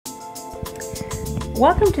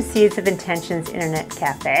Welcome to Seeds of Intentions Internet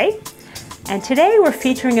Cafe. And today we're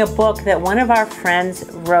featuring a book that one of our friends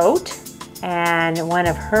wrote and one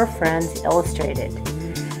of her friends illustrated.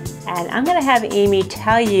 And I'm going to have Amy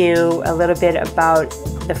tell you a little bit about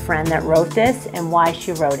the friend that wrote this and why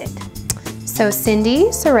she wrote it. So Cindy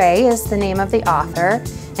Saray is the name of the author,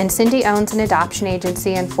 and Cindy owns an adoption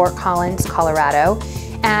agency in Fort Collins, Colorado.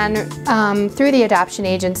 And through the adoption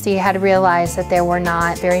agency had realized that there were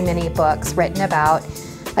not very many books written about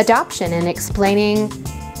adoption and explaining,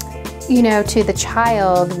 to the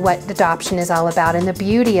child what adoption is all about and the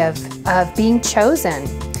beauty of being chosen.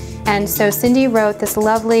 And so Cindy wrote this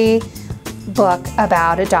lovely book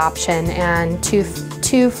about adoption and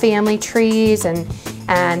two family trees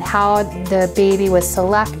and how the baby was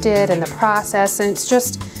selected and the process. And it's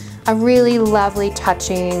just a really lovely,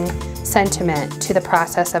 touching sentiment to the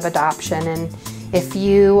process of adoption. And if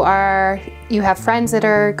you have friends that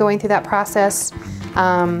are going through that process,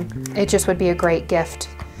 it just would be a great gift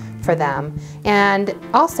for them. And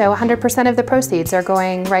also 100% of the proceeds are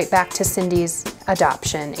going right back to Cindy's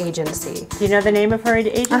adoption agency. Do you know the name of her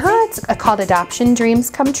agency? It's called Adoption Dreams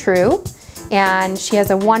Come True. And she has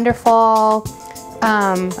a wonderful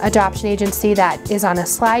adoption agency that is on a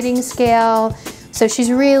sliding scale. So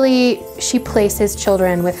she places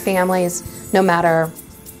children with families no matter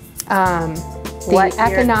what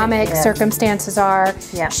economic circumstances are.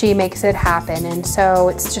 Yeah. She makes it happen, and so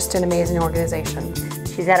it's just an amazing organization.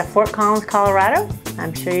 She's out of Fort Collins, Colorado.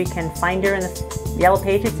 I'm sure you can find her in the Yellow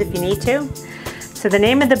Pages if you need to. So the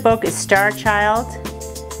name of the book is Star Child,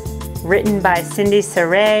 written by Cindy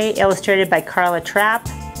Saray, illustrated by Carla Trapp.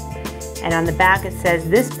 And on the back it says,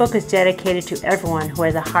 "This book is dedicated to everyone who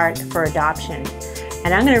has a heart for adoption."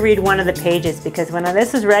 And I'm going to read one of the pages because when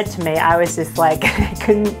this was read to me, I was just like, I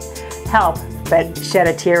couldn't help but shed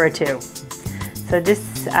a tear or two. So this,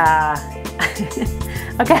 okay,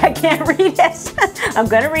 I can't read it. I'm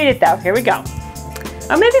going to read it though. Here we go.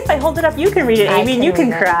 Or maybe if I hold it up, you can read it, Amy, and you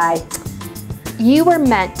can cry. You were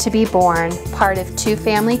meant to be born part of two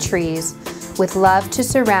family trees with love to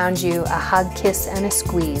surround you, a hug, kiss, and a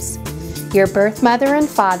squeeze. Your birth mother and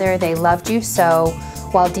father, they loved you so,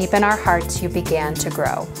 while deep in our hearts you began to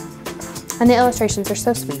grow. And the illustrations are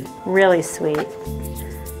so sweet. Really sweet.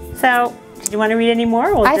 So, do you want to read any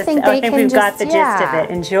more? I think we've got the gist of it.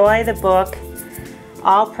 Enjoy the book.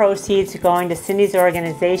 All proceeds are going to Cindy's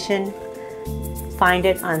organization. Find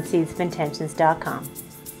it on seedsofintentions.com.